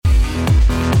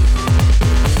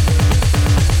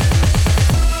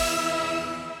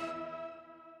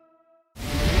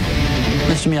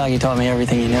like he taught me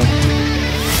everything he knew.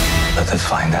 Let us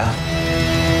find out.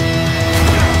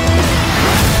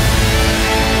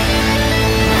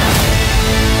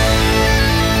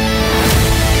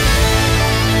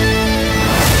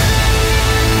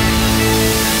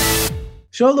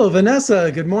 Xolo,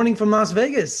 Vanessa, good morning from Las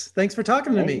Vegas. Thanks for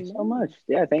talking to me. Thank you so much.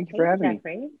 Yeah, thank you for having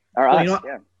Jeffrey. me. Or Well, us, you know,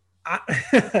 yeah.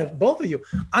 both of you.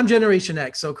 I'm Generation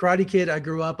X. So Karate Kid, I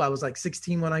grew up. I was like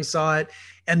 16 when I saw it.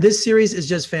 And this series is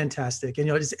just fantastic. And,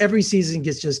 just every season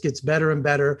gets better and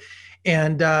better.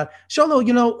 And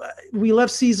Xolo, we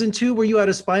left season 2 where you had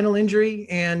a spinal injury.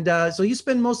 And so you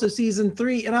spend most of season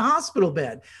 3 in a hospital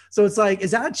bed. So it's like, is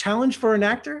that a challenge for an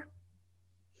actor?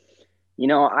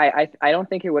 I don't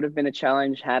think it would have been a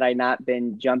challenge had I not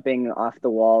been jumping off the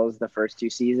walls the first 2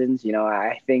 seasons.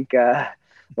 I think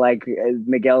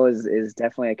Miguel is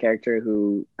definitely a character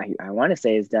who I want to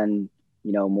say has done,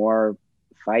 more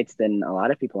fights than a lot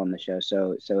of people on the show.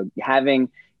 So having,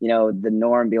 the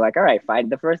norm be like, all right, fight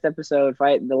the first episode,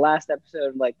 fight the last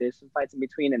episode, like there's some fights in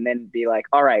between, and then be like,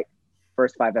 all right,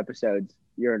 first 5 episodes,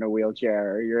 you're in a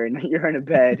wheelchair, or you're in a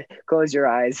bed, close your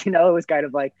eyes. It was kind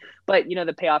of like, but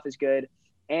the payoff is good.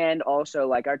 And also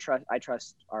like I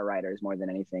trust our writers more than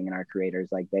anything, and our creators,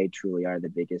 like they truly are the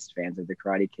biggest fans of the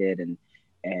Karate Kid.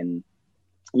 And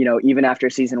even after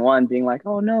season 1 being like,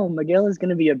 oh no, Miguel is going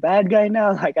to be a bad guy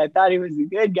now. Like I thought he was a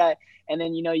good guy. And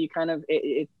then, you kind of,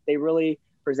 they really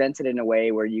present it in a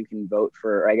way where you can vote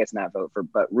for, or I guess not vote for,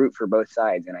 but root for both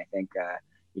sides. And I think,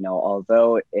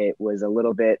 although it was a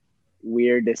little bit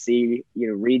weird to see,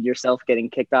 read yourself getting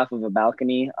kicked off of a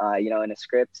balcony, in a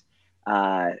script,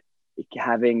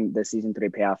 having the season 3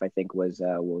 payoff, I think was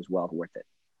well worth it.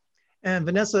 And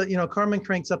Vanessa, Carmen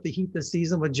cranks up the heat this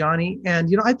season with Johnny.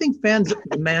 And, I think fans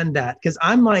demand that, because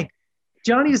I'm like,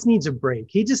 Johnny just needs a break.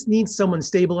 He just needs someone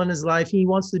stable in his life. He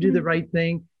wants to do the right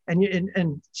thing.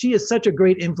 And she is such a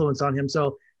great influence on him.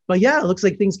 So, but yeah, it looks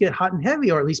like things get hot and heavy,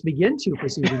 or at least begin to for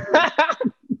season 3.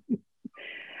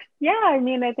 Yeah, I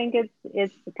mean, I think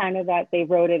it's kind of that they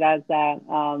wrote it as that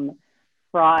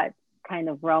fraught kind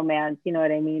of romance, you know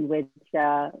what I mean? Which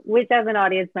as an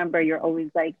audience member, you're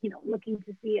always like, looking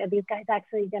to see, are these guys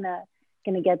actually gonna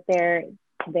get their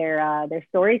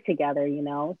story together,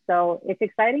 So it's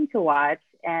exciting to watch,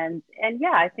 and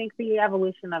yeah, I think the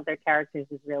evolution of their characters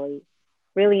is really,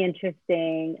 really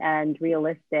interesting and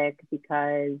realistic,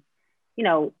 because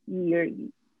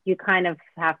you kind of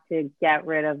have to get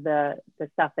rid of the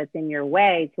stuff that's in your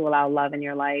way to allow love in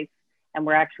your life. And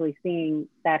we're actually seeing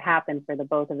that happen for the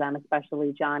both of them,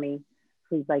 especially Johnny,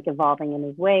 who's like evolving in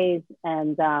his ways.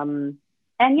 And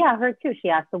yeah, her too. She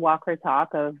has to walk her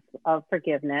talk of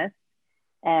forgiveness.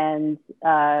 And,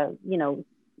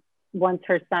 once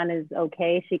her son is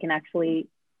okay, she can actually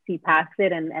see past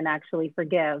it and actually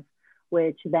forgive,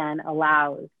 which then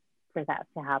allows for that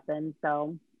to happen.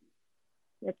 So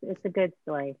it's a good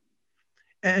story.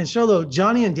 And Xolo,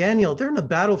 Johnny and Daniel, they're in a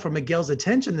battle for Miguel's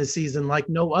attention this season like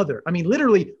no other. I mean,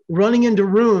 literally running into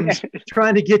rooms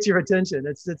trying to get your attention.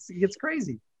 It's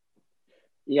crazy.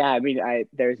 Yeah, I mean,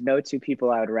 there's no 2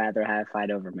 people I would rather have fight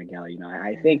over Miguel.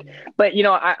 I think, but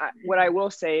what I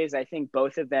will say is I think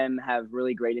both of them have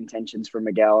really great intentions for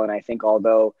Miguel, and I think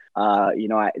although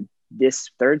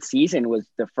this 3rd season was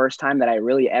the first time that I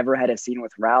really ever had a scene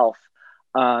with Ralph.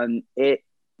 Some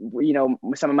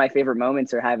of my favorite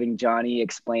moments are having Johnny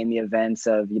explain the events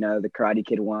of, the Karate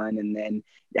Kid 1. And then,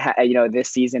 this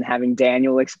season having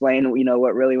Daniel explain,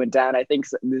 what really went down. I think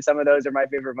some of those are my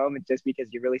favorite moments, just because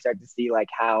you really start to see like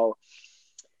how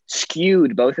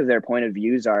skewed both of their point of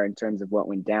views are in terms of what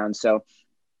went down. So,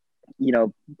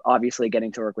 obviously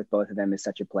getting to work with both of them is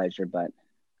such a pleasure, but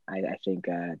I think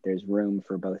there's room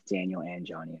for both Daniel and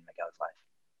Johnny in Miguel's life.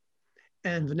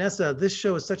 And Vanessa, this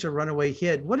show is such a runaway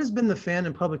hit. What has been the fan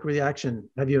and public reaction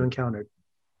have you encountered?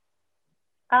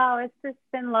 Oh, it's just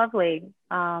been lovely.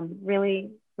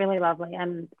 Really, really lovely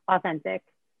and authentic.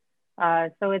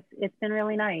 So it's been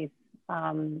really nice.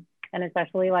 And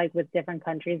especially like with different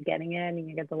countries getting in, and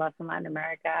you get the love from Latin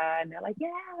America, and they're like,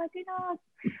 yeah, Latinos.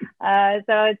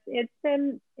 So it's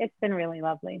been really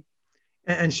lovely.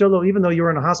 And Xolo, even though you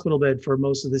were in a hospital bed for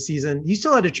most of the season, you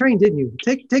still had to train, didn't you?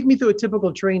 Take me through a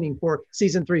typical training for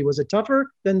season 3. Was it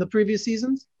tougher than the previous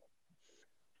seasons?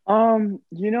 I'd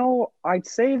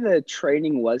say the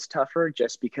training was tougher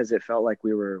just because it felt like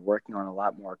we were working on a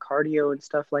lot more cardio and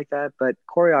stuff like that. But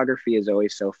choreography is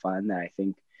always so fun that I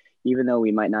think even though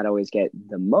we might not always get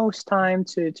the most time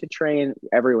to train,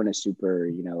 everyone is super,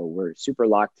 we're super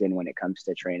locked in when it comes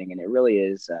to training. And it really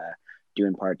is due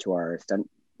in part to our stunt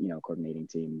coordinating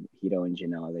team, Hito and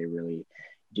Janelle. They really,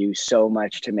 do so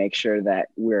much to make sure that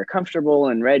we're comfortable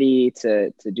and ready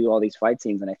to do all these fight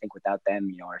scenes. And I think without them,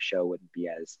 our show wouldn't be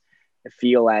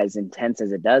feel as intense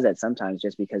as it does at sometimes,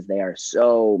 just because they are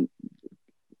so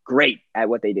great at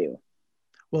what they do.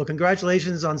 Well,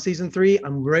 congratulations on season 3.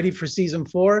 I'm ready for season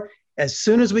 4. As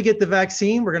soon as we get the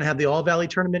vaccine, we're going to have the All Valley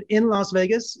tournament in Las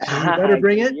Vegas. So you better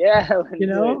bring it. Yeah.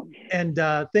 And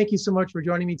thank you so much for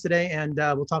joining me today. And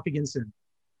we'll talk again soon.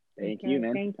 Thank you,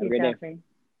 man. Thank Have you, a great Jeffrey.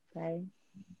 Bye.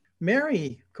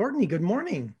 Mary, Courtney, good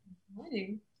morning.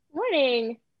 Morning.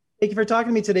 Morning. Thank you for talking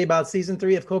to me today about season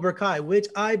 3 of Cobra Kai, which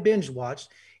I binge watched.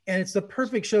 And it's the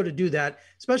perfect show to do that,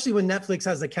 especially when Netflix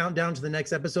has the countdown to the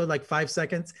next episode, like 5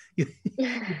 seconds. You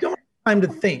don't have time to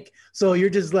think. So you're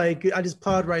just like, I just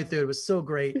plowed right through. It was so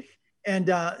great.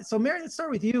 And so Mary, let's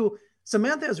start with you.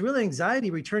 Samantha has really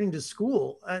anxiety returning to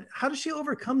school. How does she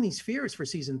overcome these fears for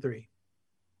season 3?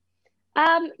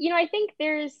 I think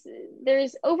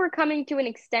there's overcoming to an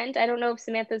extent. I don't know if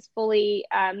Samantha's fully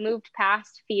moved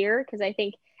past fear, because I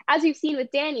think, as you've seen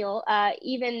with Daniel,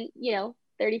 even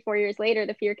 34 years later,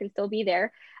 the fear can still be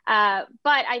there. But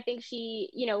I think she,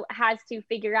 has to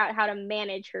figure out how to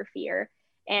manage her fear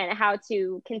and how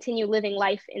to continue living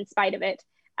life in spite of it.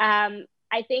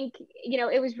 I think,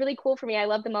 it was really cool for me. I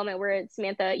love the moment where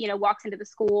Samantha, walks into the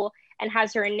school and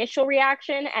has her initial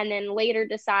reaction and then later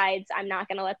decides, I'm not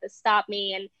going to let this stop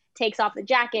me, and takes off the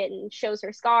jacket and shows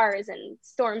her scars and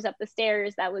storms up the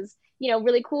stairs. That was,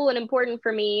 really cool and important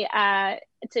for me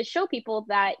to show people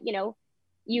that,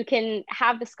 you can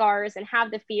have the scars and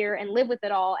have the fear and live with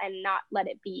it all and not let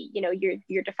it be,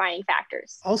 your defining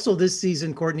factors. Also this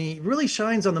season, Courtney really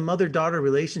shines on the mother-daughter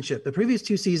relationship. The previous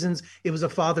 2 seasons, it was a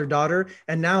father-daughter.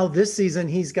 And now this season,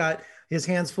 he's got his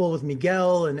hands full with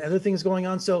Miguel and other things going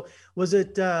on. So was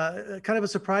it kind of a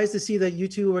surprise to see that you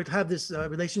two would have this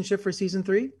relationship for season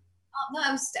 3? Oh,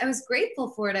 no, I was grateful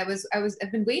for it.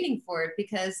 I've been waiting for it,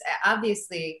 because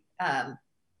obviously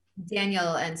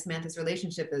Daniel and Samantha's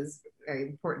relationship is very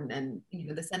important and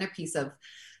the centerpiece of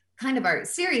kind of our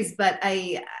series. But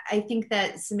I think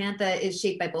that Samantha is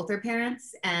shaped by both her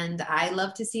parents, and I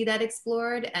love to see that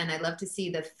explored, and I love to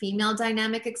see the female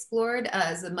dynamic explored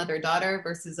as a mother-daughter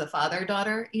versus a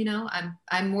father-daughter.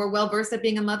 I'm more well versed at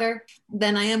being a mother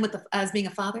than I am as being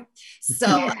a father. So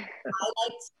I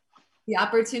liked the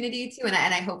opportunity to, and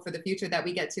I hope for the future that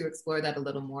we get to explore that a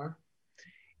little more.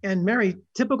 And Mary,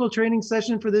 typical training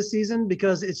session for this season,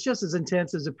 because it's just as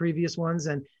intense as the previous ones,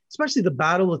 and especially the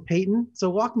battle with Peyton.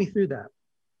 So walk me through that.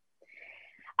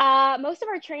 Most of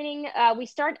our training, we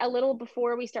start a little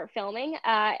before we start filming,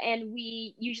 and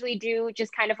we usually do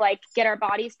just kind of like get our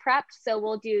bodies prepped. So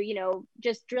we'll do,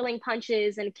 just drilling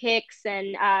punches and kicks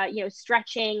and,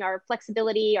 stretching, our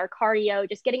flexibility, our cardio,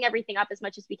 just getting everything up as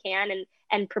much as we can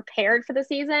and prepared for the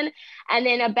season. And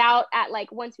then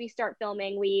once we start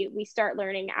filming, we start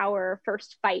learning our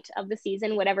first fight of the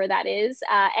season, whatever that is.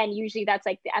 And usually that's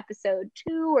like the episode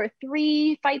 2 or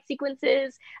 3 fight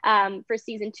sequences. For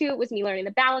season 2, it was me learning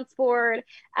the balance board.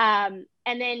 And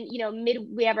then,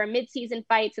 we have our mid-season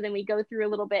fight. So then we go through a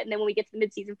little bit. And then when we get to the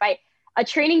mid-season fight, a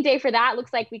training day for that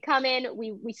looks like we come in,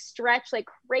 we stretch like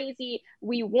crazy.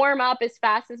 We warm up as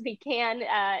fast as we can,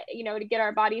 to get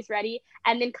our bodies ready.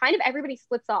 And then kind of everybody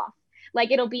splits off.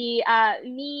 Like it'll be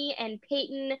me and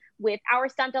Peyton with our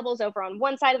stunt doubles over on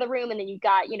one side of the room. And then you've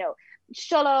got,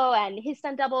 Xolo and his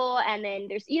stunt double. And then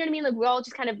there's, Like we all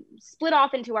just kind of split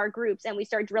off into our groups and we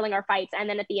start drilling our fights. And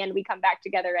then at the end, we come back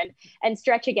together and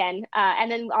stretch again.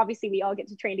 And then obviously we all get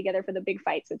to train together for the big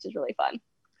fights, which is really fun.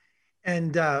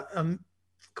 And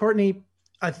Courtney,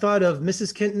 I thought of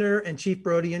Mrs. Kintner and Chief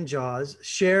Brody in Jaws,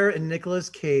 Cher and Nicolas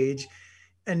Cage,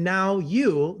 and now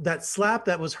you, that slap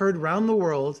that was heard around the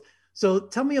world. So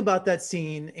tell me about that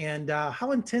scene and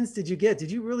how intense did you get?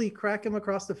 Did you really crack him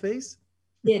across the face?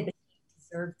 Did, but he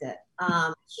deserved it.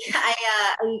 I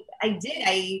did.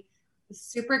 I was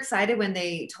super excited when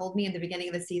they told me in the beginning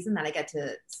of the season that I get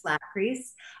to slap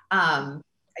Kreese.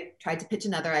 I tried to pitch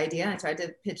another idea. I tried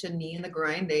to pitch a knee in the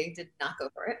groin. They did not go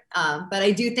for it. But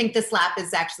I do think the slap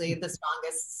is actually the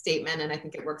strongest statement, and I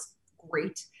think it works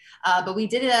great. But we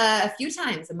did it a few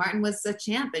times, and Martin was a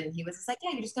champ, and he was just like,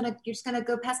 "Yeah, you're just gonna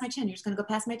go past my chin. You're just gonna go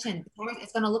past my chin.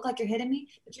 It's gonna look like you're hitting me,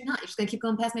 but you're not. You're just gonna keep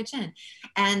going past my chin."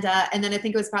 And then I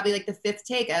think it was probably like the 5th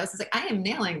take. I was just like, "I am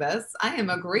nailing this. I am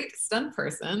a great stunt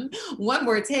person. One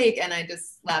more take," and I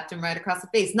just slapped him right across the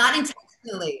face, not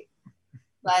intentionally.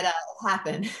 But it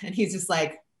happened, and he's just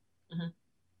like,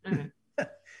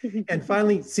 And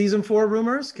finally, season 4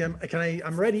 rumors.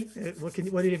 I'm ready. What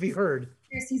have you heard?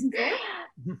 Here's season 4.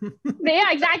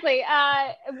 Yeah, exactly.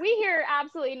 We hear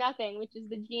absolutely nothing, which is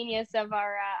the genius of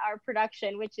our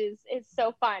production, which is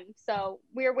so fun. So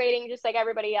we're waiting just like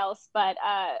everybody else, but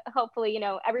hopefully,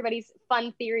 everybody's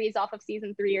fun theories off of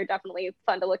season 3 are definitely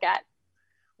fun to look at.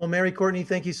 Well, Mary Courtney,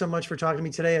 thank you so much for talking to me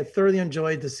today. I thoroughly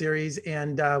enjoyed the series.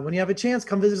 And when you have a chance,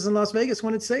 come visit us in Las Vegas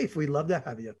when it's safe. We'd love to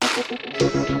have you.